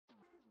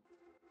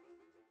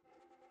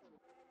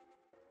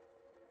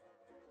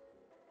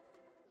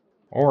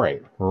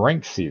Alright,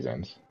 ranked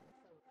seasons.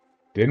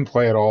 Didn't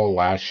play at all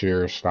last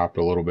year, stopped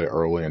a little bit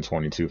early in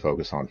 22,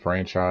 focused on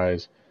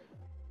franchise.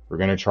 We're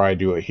going to try to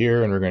do it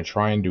here, and we're going to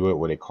try and do it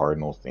with a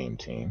Cardinal-themed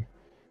team.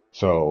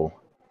 So,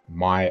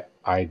 my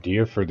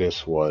idea for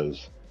this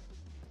was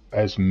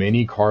as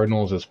many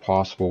Cardinals as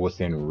possible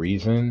within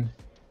reason,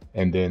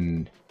 and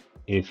then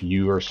if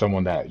you are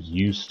someone that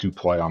used to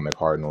play on the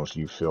Cardinals,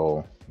 you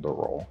fill the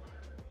role.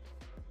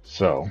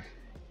 So,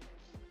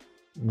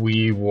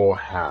 we will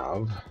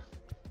have.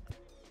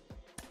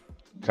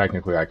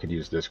 Technically, I could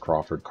use this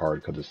Crawford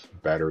card because it's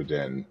better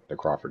than the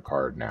Crawford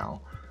card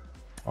now.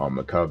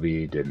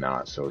 McCovey did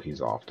not, so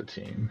he's off the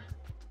team.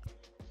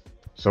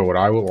 So what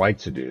I would like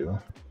to do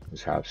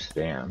is have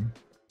Stan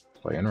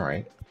playing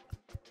right.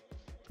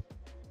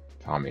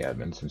 Tommy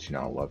Edmonds, since you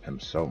know I love him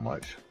so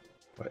much,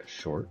 but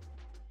short.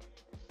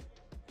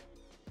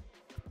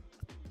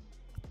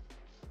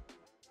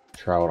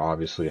 Trout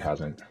obviously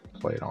hasn't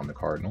played on the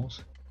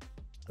Cardinals,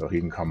 so he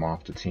can come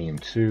off the team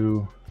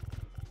too.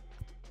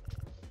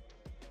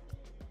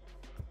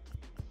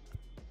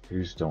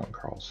 Who's Dylan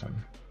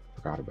Carlson?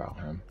 Forgot about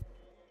him.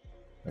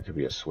 That could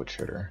be a switch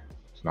hitter.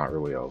 It's not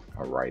really a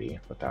righty,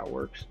 but that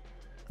works.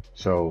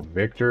 So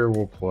Victor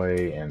will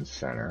play in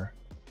center.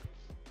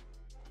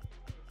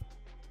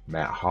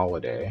 Matt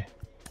Holliday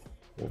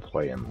will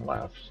play in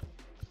left.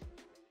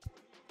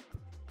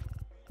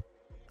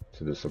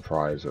 To the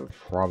surprise of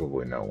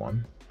probably no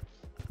one.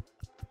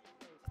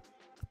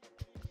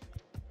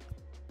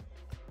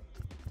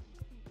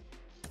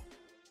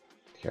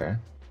 Okay.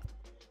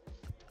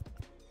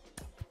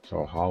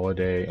 So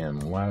Holliday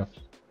in left.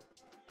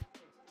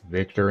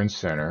 Victor in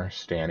center,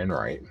 Stan in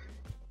right.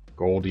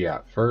 Goldie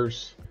at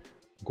first.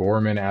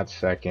 Gorman at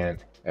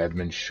second.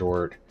 Edmund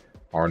short.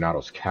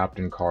 Arenado's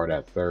captain card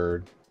at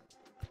third.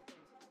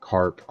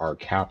 Carp, our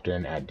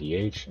captain, at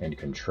DH. And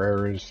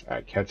Contreras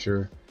at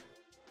catcher.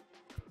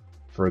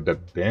 For the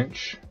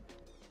bench,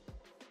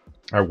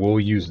 I will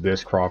use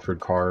this Crawford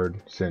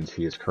card since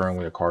he is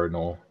currently a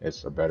Cardinal.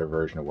 It's a better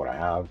version of what I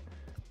have.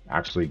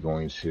 Actually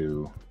going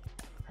to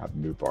have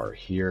Newbar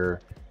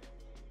here.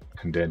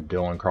 Condemn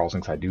Dylan Carlson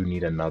because I do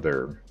need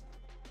another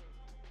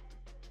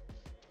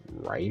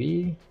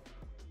righty.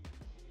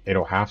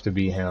 It'll have to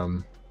be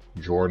him.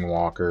 Jordan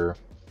Walker.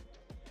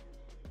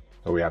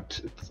 So we have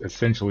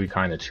essentially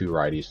kind of two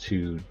righties,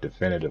 two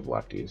definitive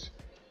lefties.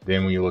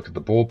 Then when you look at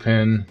the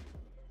bullpen,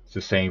 it's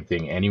the same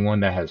thing. Anyone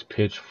that has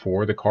pitched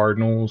for the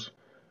Cardinals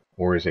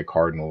or is a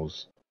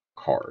Cardinals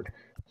card.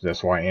 So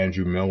that's why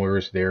Andrew Miller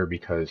is there,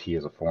 because he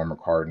is a former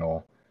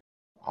Cardinal.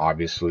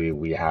 Obviously,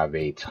 we have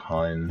a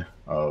ton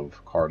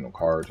of Cardinal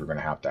cards. We're going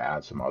to have to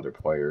add some other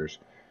players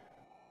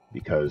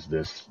because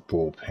this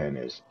bullpen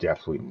is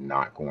definitely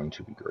not going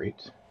to be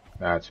great.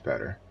 That's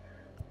better.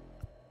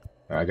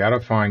 I got to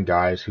find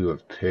guys who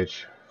have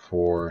pitched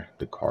for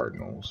the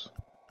Cardinals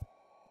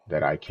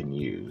that I can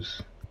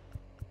use,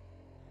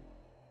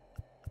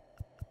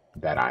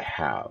 that I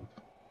have.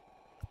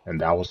 And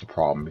that was the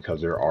problem,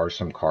 because there are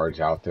some cards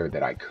out there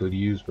that I could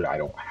use, but I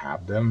don't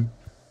have them.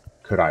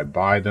 Could I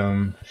buy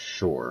them?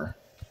 Sure.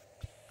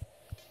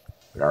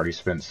 We already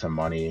spent some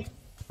money,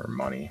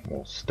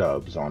 well,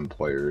 stubs on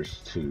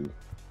players to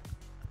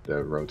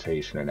the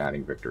rotation and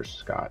adding Victor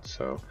Scott,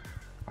 so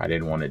I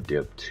didn't want to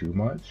dip too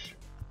much.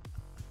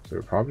 So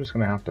we're probably just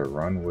going to have to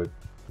run with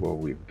what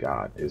we've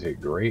got. Is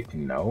it great?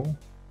 No.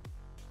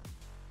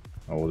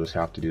 We'll just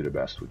have to do the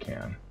best we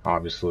can.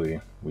 Obviously,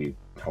 we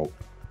hope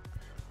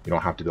you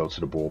don't have to go to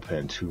the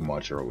bullpen too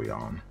much early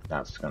on.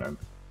 That's going to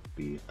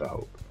be the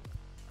hope.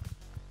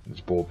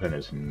 This bullpen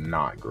is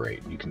not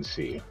great. You can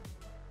see.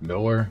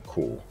 Miller,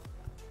 cool.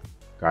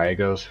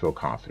 Gallegos, feel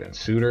confident.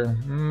 Suter,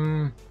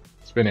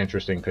 it's been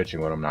interesting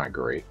pitching with him, not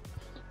great.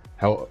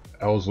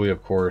 Elsley,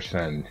 of course,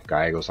 and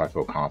Gallegos I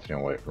feel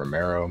confident with.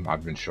 Romero,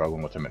 I've been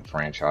struggling with him in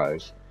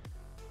franchise,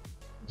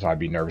 so I'd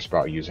be nervous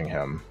about using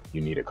him.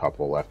 You need a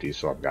couple of lefties,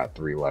 so I've got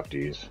 3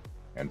 lefties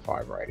and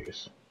 5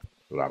 righties.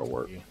 So that'll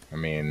work. I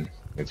mean,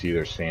 it's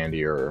either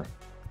Sandy or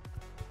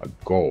a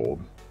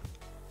gold,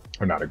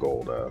 or not a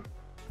gold,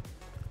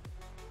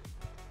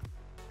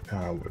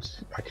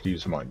 I could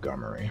use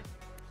Montgomery,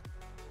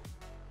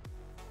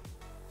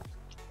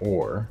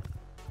 or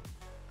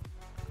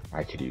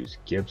I could use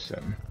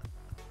Gibson.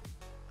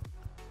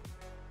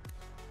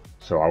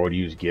 So I would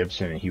use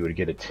Gibson and he would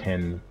get a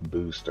 10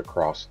 boost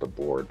across the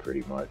board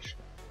pretty much.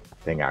 I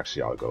think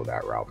actually I'll go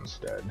that route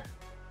instead.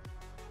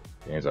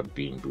 It ends up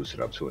being boosted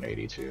up to an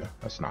 82.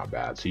 That's not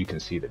bad. So you can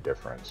see the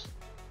difference.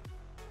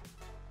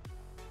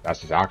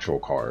 That's his actual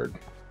card,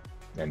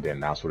 and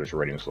then that's what his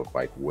ratings look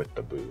like with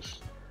the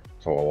boost.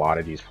 So a lot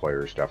of these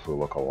players definitely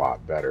look a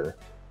lot better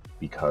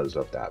because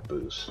of that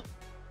boost,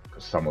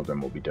 because some of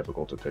them will be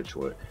difficult to pitch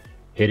with.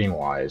 Hitting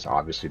wise,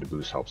 obviously the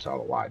boost helps out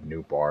a lot.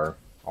 Newbar,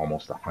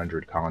 almost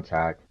 100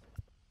 contact.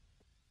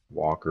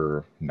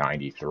 Walker,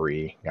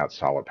 93, got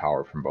solid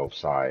power from both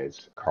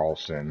sides.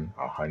 Carlson,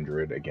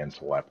 100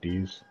 against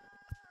lefties.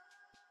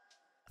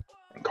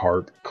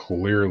 Carp,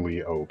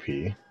 clearly OP.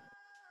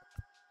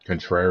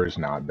 Contreras,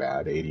 not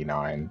bad,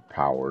 89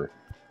 power.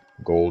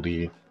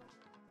 Goldie,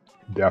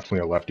 Definitely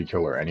a lefty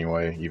killer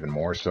anyway, even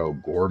more so.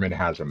 Gorman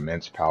has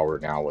immense power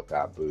now with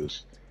that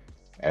boost.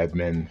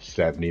 Edman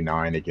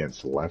 79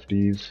 against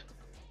lefties.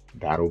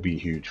 That'll be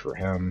huge for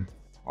him.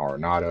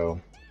 Arenado.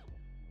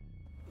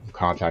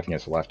 Contact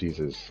against lefties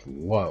is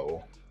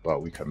low,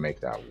 but we could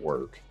make that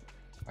work.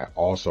 I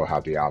also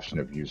have the option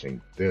of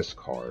using this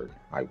card.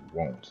 I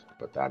won't,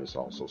 but that is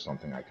also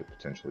something I could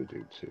potentially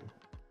do too.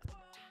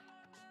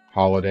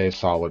 Holiday,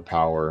 solid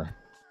power.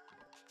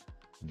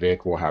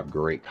 Vic will have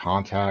great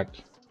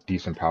contact,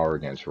 decent power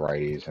against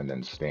righties, and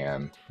then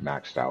Stan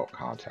maxed out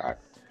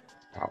contact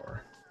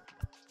power.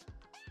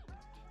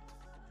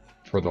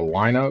 For the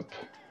lineup,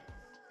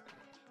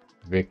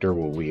 Victor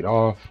will lead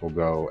off. We'll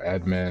go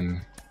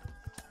Edman,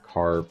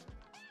 Carp,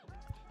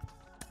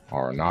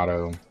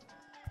 Arenado,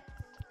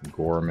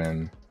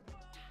 Gorman.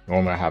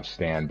 Normally I have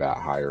Stan bat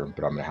higher,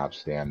 but I'm going to have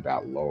Stan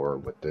bat lower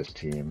with this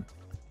team.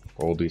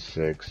 Goldie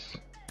 6,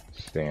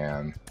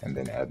 Stan, and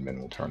then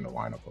Edman will turn the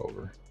lineup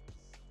over.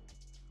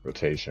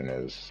 Rotation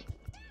is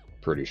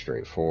pretty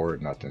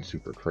straightforward, nothing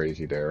super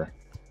crazy there.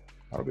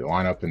 That'll be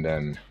lineup, and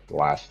then the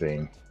last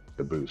thing,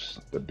 the boost.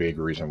 The big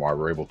reason why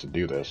we're able to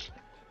do this.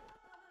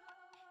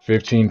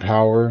 15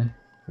 power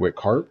with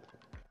Carp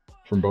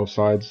from both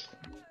sides,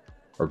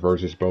 or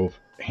versus both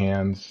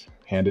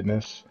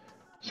handedness.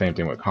 Same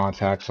thing with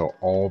contact, so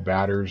all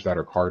batters that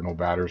are Cardinal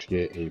batters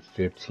get a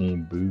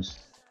 15 boost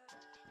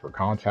for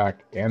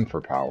contact and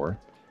for power.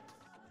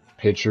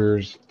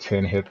 Pitchers,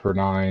 10 hit per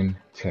 9,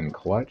 10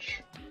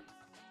 clutch,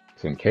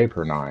 10K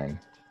per 9,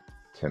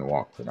 10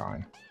 walk per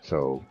 9.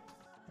 So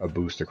a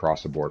boost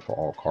across the board for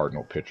all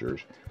Cardinal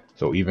pitchers.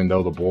 So even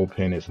though the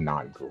bullpen is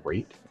not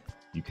great,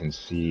 you can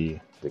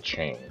see the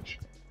change.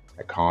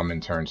 A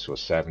common turns to a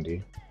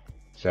 70,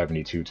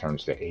 72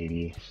 turns to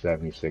 80,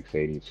 76,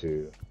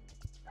 82.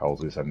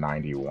 Helsley's a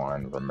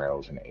 91,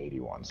 Romero's an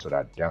 81. So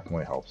that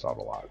definitely helps out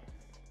a lot.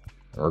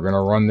 We're going to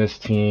run this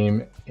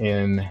team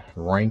in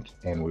ranked,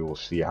 and we will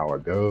see how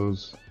it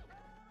goes.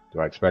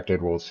 Do I expect a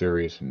World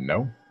Series?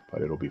 No,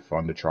 but it'll be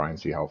fun to try and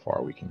see how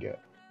far we can get.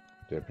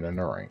 Dipping in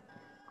the rank.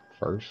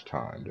 First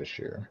time this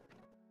year.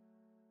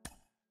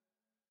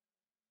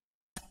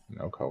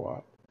 No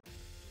co-op.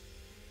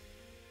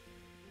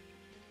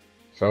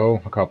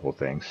 So, a couple of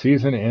things.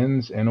 Season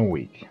ends in a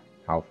week.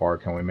 How far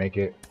can we make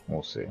it?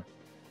 We'll see.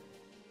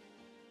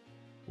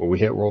 Will we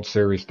hit World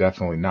Series?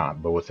 Definitely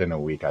not. But within a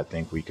week, I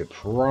think we could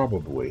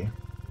probably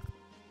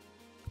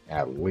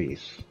at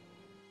least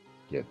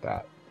get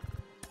that.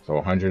 So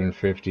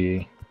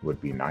 150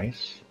 would be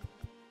nice.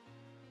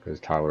 Because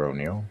Tyler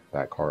O'Neill,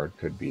 that card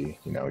could be,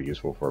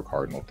 useful for a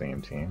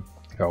Cardinal-themed team.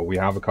 So we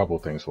have a couple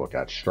of things to look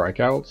at.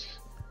 Strikeouts,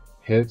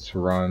 hits,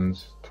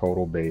 runs,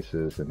 total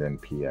bases, and then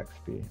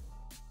PXP.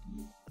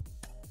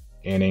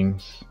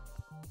 Innings.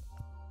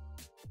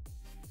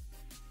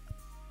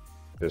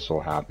 This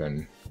will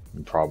happen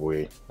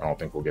probably, I don't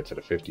think we'll get to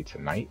the 50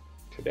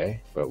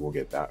 today, but we'll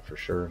get that for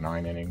sure.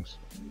 9 innings.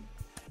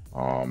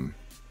 I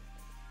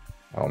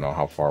don't know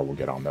how far we'll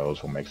get on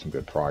those. We'll make some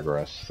good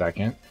progress.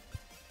 Second,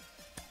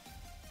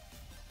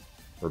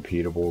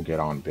 repeatable, get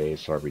on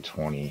base so every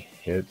 20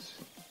 hits.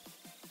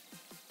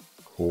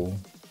 Cool.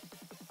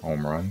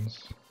 Home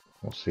runs.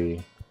 We'll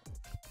see.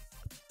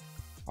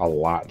 A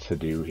lot to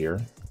do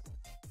here.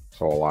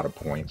 So a lot of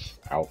points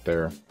out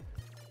there.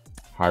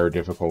 Higher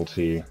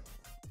difficulty.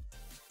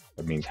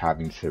 That means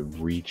having to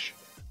reach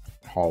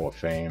Hall of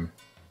Fame.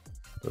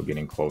 So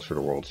getting closer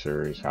to World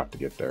Series, have to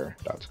get there.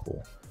 That's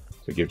cool.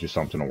 So it gives you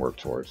something to work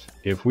towards.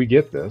 If we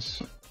get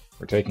this,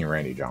 we're taking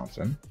Randy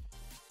Johnson.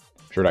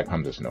 I'm sure that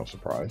comes as no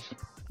surprise.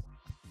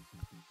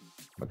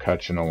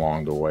 McCutcheon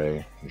along the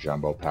way.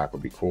 Jumbo pack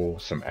would be cool.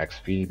 Some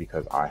XP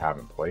because I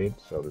haven't played,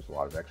 so there's a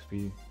lot of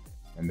XP.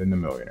 And then the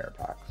Millionaire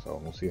pack. So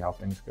we'll see how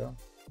things go.